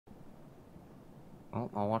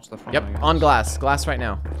I'll watch the front. Yep, on glass. Glass right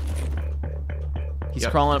now. He's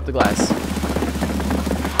crawling up the glass.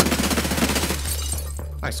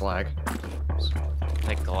 Nice lag.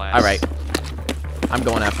 Like glass. All right. I'm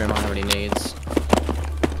going after him. I don't have any nades.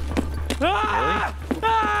 Really?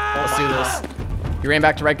 Let's do this. He ran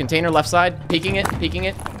back to red container, left side. Peeking it, peeking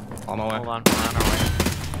it. On the way. Hold on our way.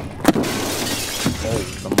 Oh,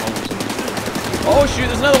 the Moses. Oh shoot,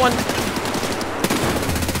 there's another one.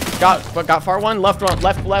 Got far one. Left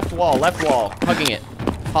wall. Hugging it.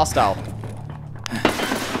 Hostile.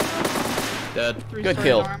 Dead. Good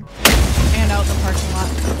kill. And out the parking lot.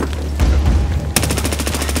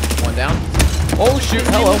 One down. Oh shoot,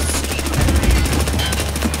 hello.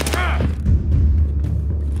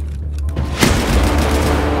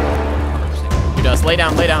 You dust. Lay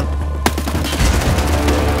down, lay down.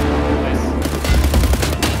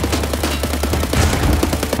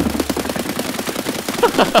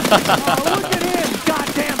 Oh, look at him,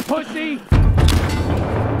 goddamn pussy!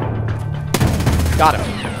 Got him.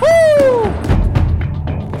 Woo!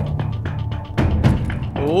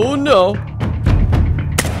 Oh no.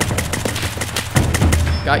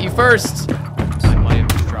 Got you first. I might have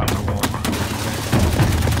just dropped a wall.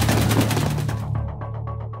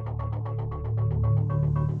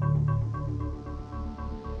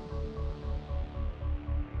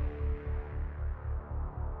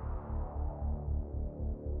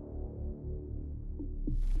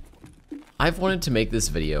 I've wanted to make this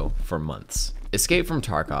video for months. Escape from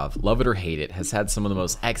Tarkov, love it or hate it, has had some of the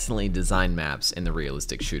most excellently designed maps in the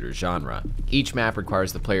realistic shooter genre. Each map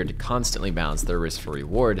requires the player to constantly balance their risk for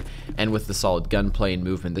reward, and with the solid gunplay and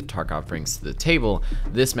movement that Tarkov brings to the table,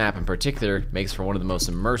 this map in particular makes for one of the most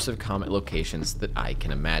immersive combat locations that I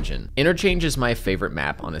can imagine. Interchange is my favorite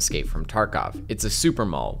map on Escape from Tarkov. It's a super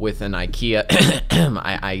mall with an IDEA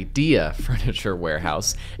furniture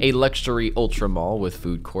warehouse, a luxury ultra mall with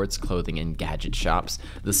food courts, clothing, and gadget shops,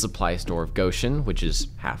 the supply store of Goshen, which is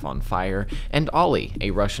half on fire, and Ollie,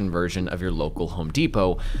 a Russian version of your local Home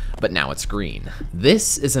Depot, but now it's green.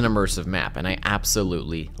 This is an immersive map, and I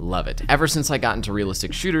absolutely love it. Ever since I got into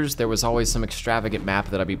realistic shooters, there was always some extravagant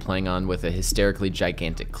map that I'd be playing on with a hysterically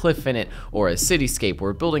gigantic cliff in it, or a cityscape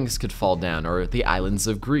where buildings could fall down, or the islands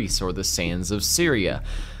of Greece, or the sands of Syria.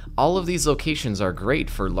 All of these locations are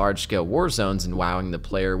great for large-scale war zones and wowing the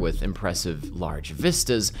player with impressive large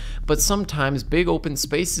vistas, but sometimes big open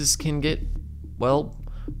spaces can get, well,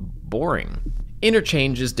 boring.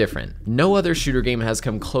 Interchange is different. No other shooter game has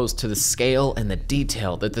come close to the scale and the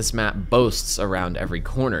detail that this map boasts around every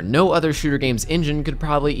corner. No other shooter game's engine could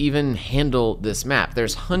probably even handle this map.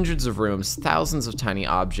 There's hundreds of rooms, thousands of tiny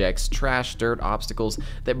objects, trash, dirt, obstacles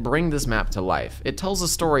that bring this map to life. It tells a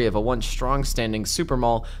story of a once strong-standing super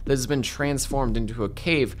mall that has been transformed into a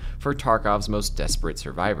cave for Tarkov's most desperate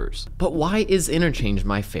survivors. But why is Interchange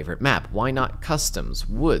my favorite map? Why not Customs,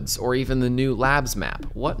 Woods, or even the new Labs map?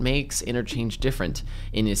 What makes Interchange different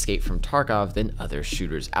in Escape from Tarkov than other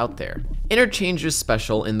shooters out there? Interchange is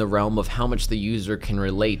special in the realm of how much the user can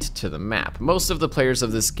relate to the map. Most of the players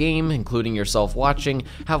of this game, including yourself watching,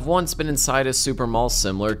 have once been inside a super mall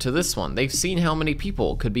similar to this one. They've seen how many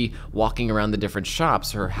people could be walking around the different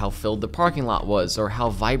shops, or how filled the parking lot was, or how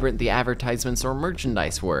vibrant the advertisements or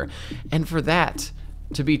merchandise were. And for that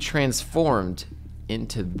to be transformed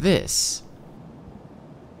into this,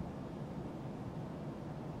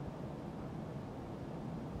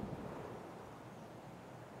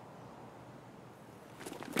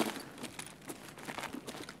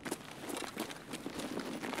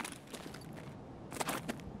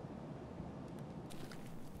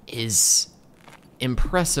 is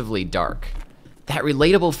impressively dark. That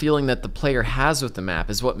relatable feeling that the player has with the map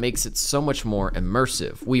is what makes it so much more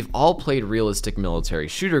immersive. We've all played realistic military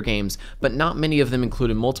shooter games, but not many of them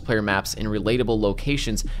included multiplayer maps in relatable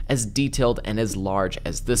locations as detailed and as large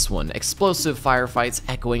as this one. Explosive firefights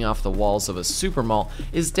echoing off the walls of a super mall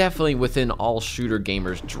is definitely within all shooter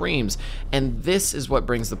gamers' dreams, and this is what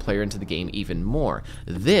brings the player into the game even more.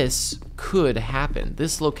 This could happen.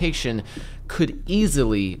 This location could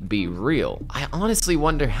easily be real. I honestly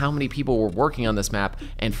wonder how many people were working on this map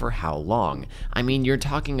and for how long. I mean, you're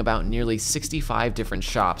talking about nearly 65 different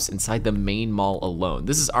shops inside the main mall alone.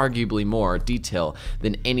 This is arguably more detail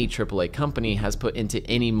than any AAA company has put into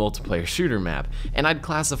any multiplayer shooter map, and I'd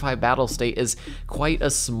classify Battlestate as quite a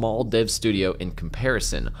small dev studio in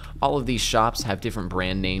comparison. All of these shops have different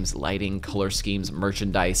brand names, lighting, color schemes,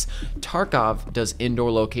 merchandise. Tarkov does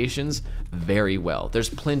indoor locations very well. There's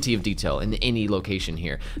plenty of detail in any location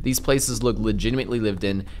here. These places look legitimately lived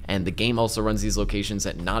in, and the game also runs these these locations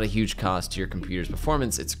at not a huge cost to your computer's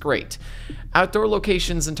performance, it's great. Outdoor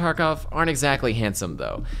locations in Tarkov aren't exactly handsome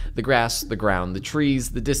though. The grass, the ground, the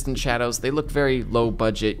trees, the distant shadows, they look very low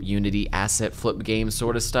budget, Unity asset flip game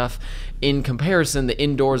sort of stuff. In comparison, the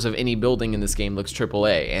indoors of any building in this game looks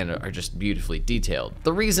AAA and are just beautifully detailed.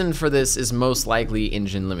 The reason for this is most likely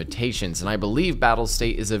engine limitations, and I believe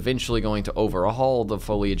Battlestate is eventually going to overhaul the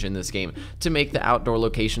foliage in this game to make the outdoor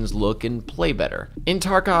locations look and play better. In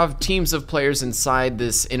Tarkov, teams of players inside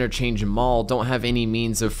this Interchange mall don't have any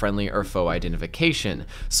means of friendly or foe identification,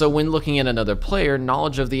 so when looking at another player,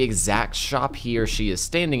 knowledge of the exact shop he or she is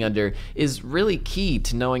standing under is really key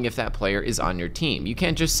to knowing if that player is on your team. You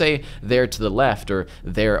can't just say there to the left or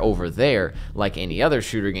there over there like any other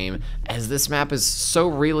shooter game, as this map is so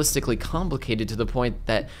realistically complicated to the point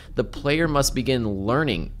that the player must begin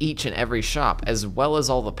learning each and every shop as well as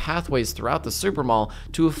all the pathways throughout the super mall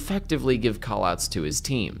to effectively give callouts to his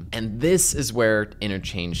team. And this is where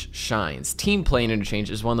Interchange shines. Team play in Interchange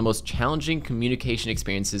is one of the most challenging communication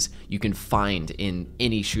experiences you can find in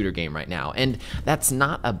any shooter game right now, and that's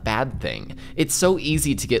not a bad thing. It's so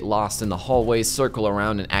easy to get lost in the hallways, circle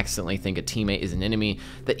around, and accidentally think a teammate is an enemy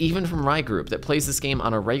that even from my group that plays this game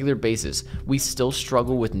on a regular basis, we still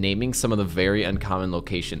struggle with naming some of the very uncommon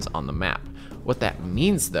locations on the map. What that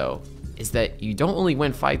means though is that you don't only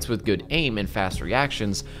win fights with good aim and fast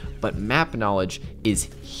reactions, but map knowledge is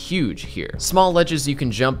huge here. Small ledges you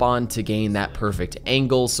can jump on to gain that perfect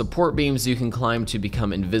angle, support beams you can climb to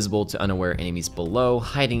become invisible to unaware enemies below,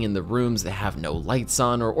 hiding in the rooms that have no lights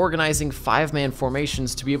on, or organizing 5-man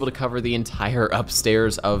formations to be able to cover the entire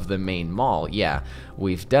upstairs of the main mall. Yeah,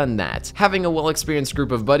 we've done that. Having a well-experienced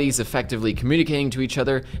group of buddies effectively communicating to each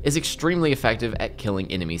other is extremely effective at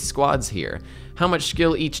killing enemy squads here. How much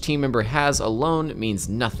skill each team member has alone means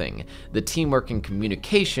nothing. The teamwork and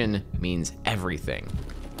communication means everything.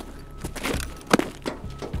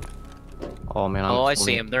 Oh man, Oh, I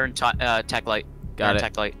see him. They're in tech light. Got it.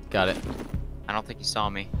 Tech light. Got it. I don't think he saw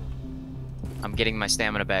me. I'm getting my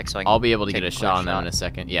stamina back, so I'll be able to get a take shot on clear them in a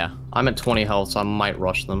second. Yeah. I'm at 20 health, so I might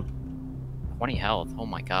rush them. 20 health. Oh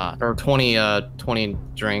my god. Or 20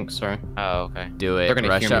 drinks, sorry. Oh, okay. Do it. They're gonna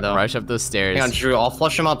rush hear me, up. though. Rush up those stairs. Hang on, Drew, I'll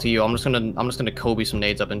flush them out to you. I'm just gonna Kobe some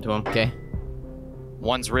nades up into him. Okay.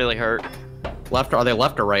 One's really hurt. Left, are they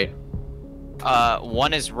left or right?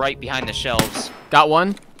 One is right behind the shelves. Got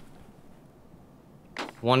one.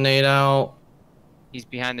 One nade out. He's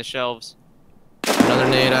behind the shelves. Another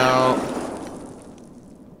nade out.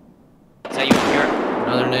 Is that you up here?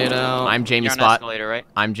 Another nade out. I'm Jamie You're on Spot. escalator, right?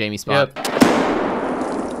 I'm Jamie Spot. Yep.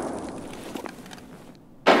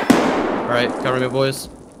 Alright, cover me, boys.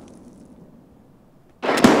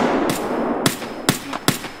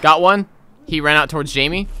 Got one. He ran out towards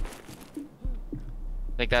Jamie.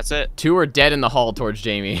 I think that's it. 2 are dead in the hall towards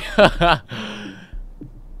Jamie.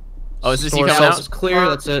 Oh, is this you Store coming cells out? is clear.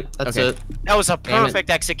 That's it. That's Okay. it. That was a Damn it. perfect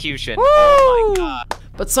execution. Oh my god.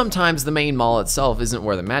 But sometimes the main mall itself isn't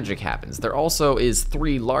where the magic happens. There also is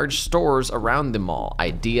 3 large stores around the mall,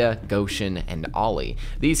 Idea, Goshen, and Ollie.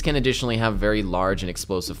 These can additionally have very large and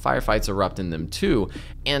explosive firefights erupt in them too,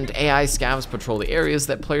 and AI scavs patrol the areas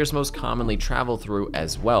that players most commonly travel through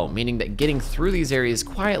as well, meaning that getting through these areas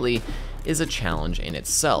quietly is a challenge in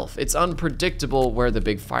itself. It's unpredictable where the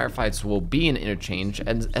big firefights will be in Interchange,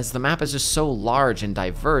 and as the map is just so large and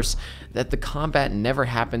diverse that the combat never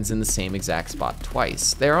happens in the same exact spot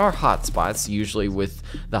twice. There are hotspots, usually with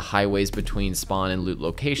the highways between spawn and loot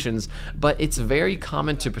locations, but it's very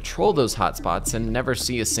common to patrol those hotspots and never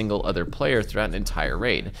see a single other player throughout an entire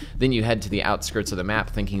raid. Then you head to the outskirts of the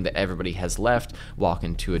map thinking that everybody has left, walk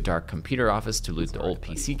into a dark computer office to loot the old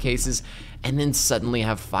PC cases, and then suddenly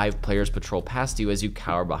have 5 players patrol past you as you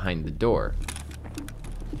cower behind the door.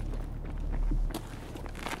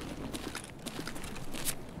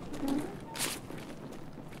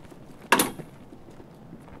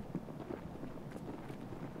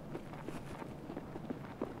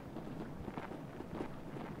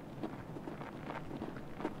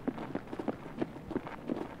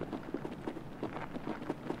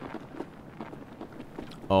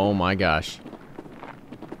 Oh my gosh.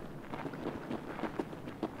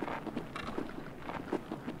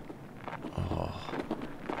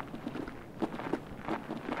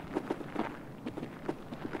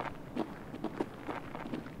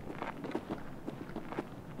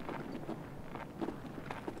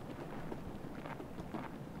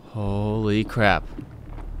 Holy crap.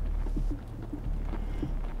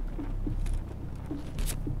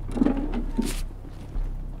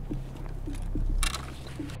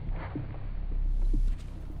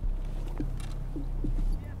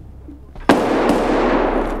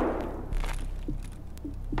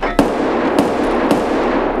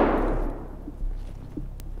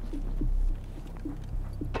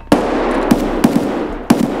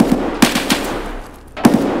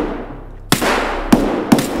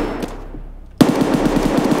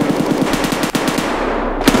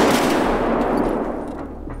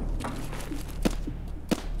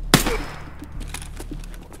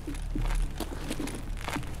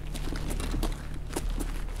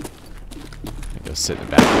 sit in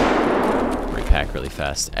the back. Repack really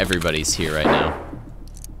fast. Everybody's here right now.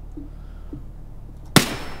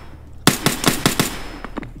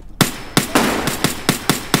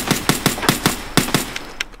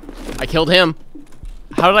 I killed him.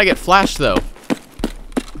 How did I get flashed though?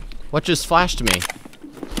 What just flashed me?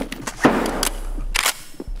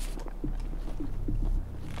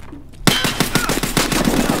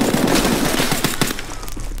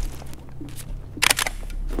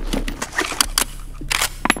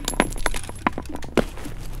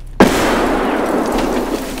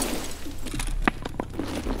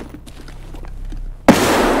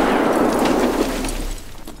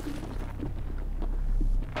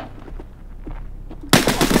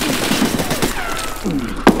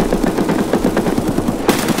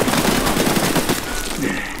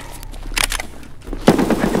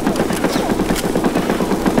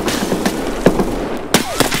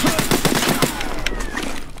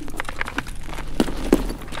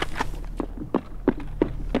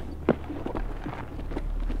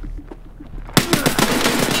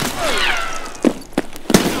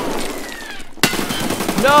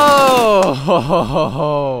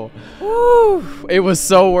 No! Woo! It was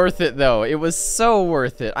so worth it though. It was so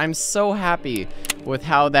worth it. I'm so happy with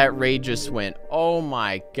how that raid just went. Oh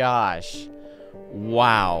my gosh.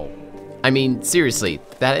 Wow. I mean, seriously,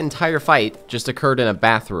 that entire fight just occurred in a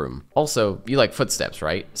bathroom. Also, you like footsteps,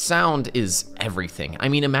 right? Sound is everything. I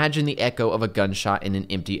mean, imagine the echo of a gunshot in an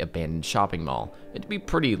empty, abandoned shopping mall. It'd be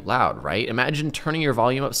pretty loud, right? Imagine turning your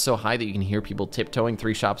volume up so high that you can hear people tiptoeing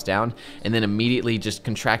 3 shops down, and then immediately just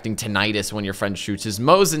contracting tinnitus when your friend shoots his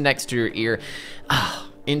Mosin next to your ear.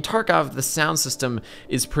 In Tarkov, the sound system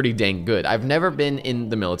is pretty dang good. I've never been in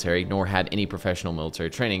the military, nor had any professional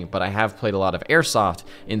military training, but I have played a lot of airsoft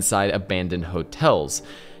inside abandoned hotels.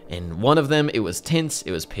 In one of them, it was tense,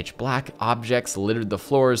 it was pitch black, objects littered the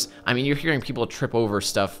floors. I mean, you're hearing people trip over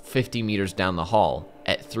stuff 50 meters down the hall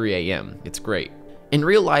at 3 a.m. It's great. In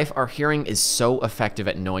real life, our hearing is so effective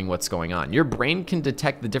at knowing what's going on. Your brain can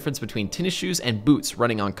detect the difference between tennis shoes and boots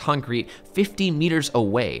running on concrete 50 meters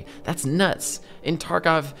away. That's nuts. In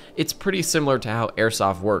Tarkov, it's pretty similar to how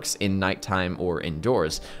airsoft works in nighttime or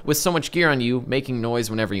indoors. With so much gear on you, making noise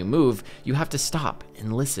whenever you move, you have to stop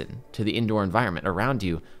and listen to the indoor environment around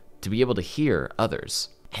you to be able to hear others.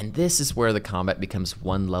 And this is where the combat becomes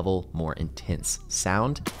one level more intense.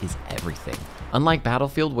 Sound is everything. Unlike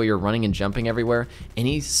Battlefield, where you're running and jumping everywhere,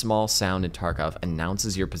 any small sound in Tarkov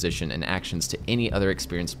announces your position and actions to any other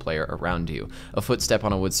experienced player around you. A footstep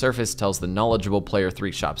on a wood surface tells the knowledgeable player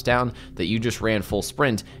 3 shops down that you just ran full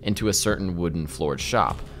sprint into a certain wooden floored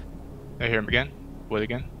shop. I hear him again. Wood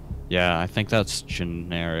again. Yeah, I think that's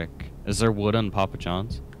generic. Is there wood on Papa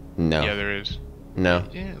John's? No. Yeah, there is. No.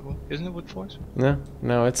 Yeah, well, isn't it wood floors?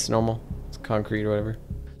 No, it's normal. It's concrete or whatever.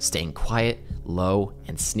 Staying quiet, low,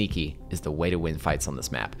 and sneaky is the way to win fights on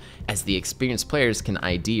this map, as the experienced players can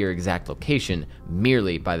ID your exact location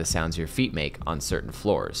merely by the sounds your feet make on certain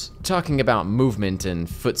floors. Talking about movement and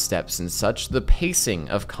footsteps and such, the pacing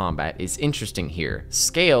of combat is interesting here.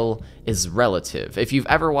 Scale is relative. If you've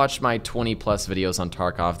ever watched my 20+ videos on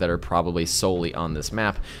Tarkov that are probably solely on this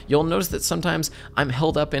map, you'll notice that sometimes I'm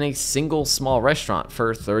held up in a single small restaurant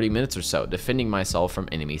for 30 minutes or so, defending myself from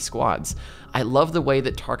enemy squads. I love the way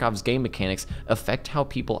that Tarkov's game mechanics affect how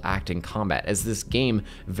people act in combat, as this game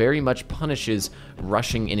very much punishes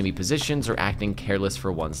rushing enemy positions or acting careless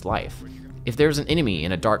for one's life. If there's an enemy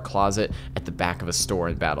in a dark closet at the back of a store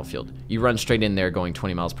in Battlefield, you run straight in there going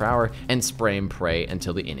 20 miles per hour and spray and pray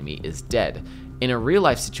until the enemy is dead. In a real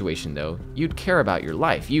life situation though, you'd care about your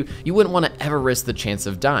life. You wouldn't want to ever risk the chance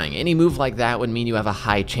of dying. Any move like that would mean you have a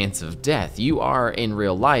high chance of death. You are, in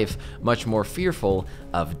real life, much more fearful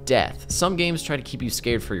of death. Some games try to keep you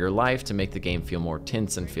scared for your life to make the game feel more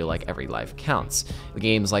tense and feel like every life counts.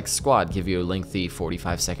 Games like Squad give you a lengthy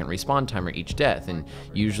 45-second respawn timer each death and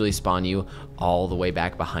usually spawn you all the way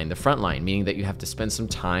back behind the front line, meaning that you have to spend some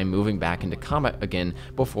time moving back into combat again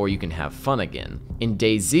before you can have fun again. In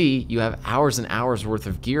DayZ, you have hours and hours worth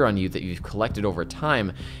of gear on you that you've collected over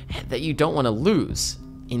time that you don't want to lose.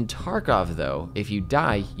 In Tarkov though, if you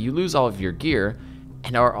die, you lose all of your gear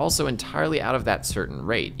and are also entirely out of that certain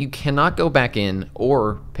raid. You cannot go back in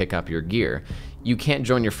or pick up your gear. You can't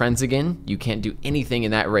join your friends again, you can't do anything in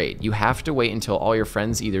that raid. You have to wait until all your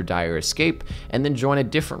friends either die or escape, and then join a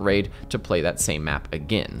different raid to play that same map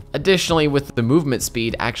again. Additionally, with the movement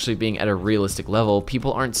speed actually being at a realistic level,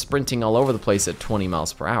 people aren't sprinting all over the place at 20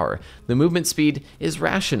 miles per hour. The movement speed is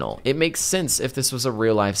rational. It makes sense if this was a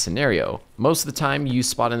real life scenario. Most of the time you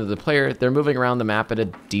spot into the player, they're moving around the map at a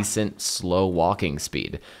decent, slow walking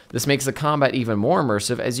speed. This makes the combat even more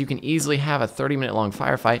immersive, as you can easily have a 30-minute long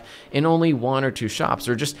firefight in only 1 or 2 shops,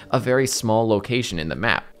 or just a very small location in the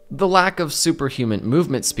map. The lack of superhuman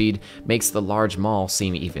movement speed makes the large mall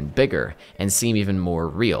seem even bigger, and seem even more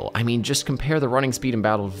real. I mean, just compare the running speed in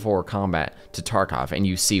Battle for Combat to Tarkov, and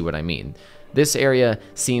you see what I mean. This area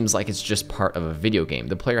seems like it's just part of a video game.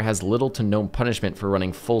 The player has little to no punishment for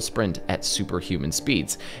running full sprint at superhuman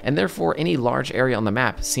speeds, and therefore any large area on the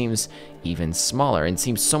map seems even smaller and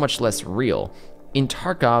seems so much less real. In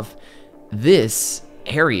Tarkov, this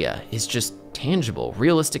area is just tangible.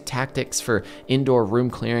 Realistic tactics for indoor room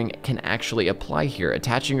clearing can actually apply here.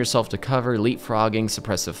 Attaching yourself to cover, leapfrogging,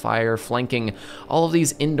 suppressive fire, flanking, all of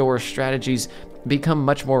these indoor strategies become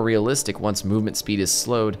much more realistic once movement speed is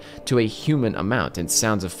slowed to a human amount and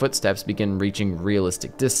sounds of footsteps begin reaching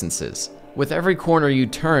realistic distances. With every corner you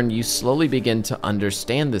turn, you slowly begin to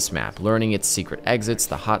understand this map, learning its secret exits,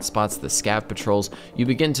 the hotspots, the scav patrols. You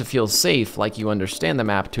begin to feel safe, like you understand the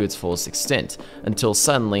map to its fullest extent, until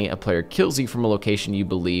suddenly a player kills you from a location you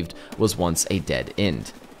believed was once a dead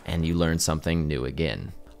end, and you learn something new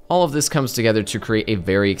again. All of this comes together to create a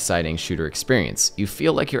very exciting shooter experience. You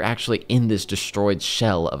feel like you're actually in this destroyed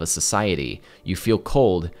shell of a society. You feel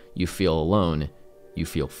cold, you feel alone, you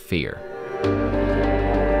feel fear.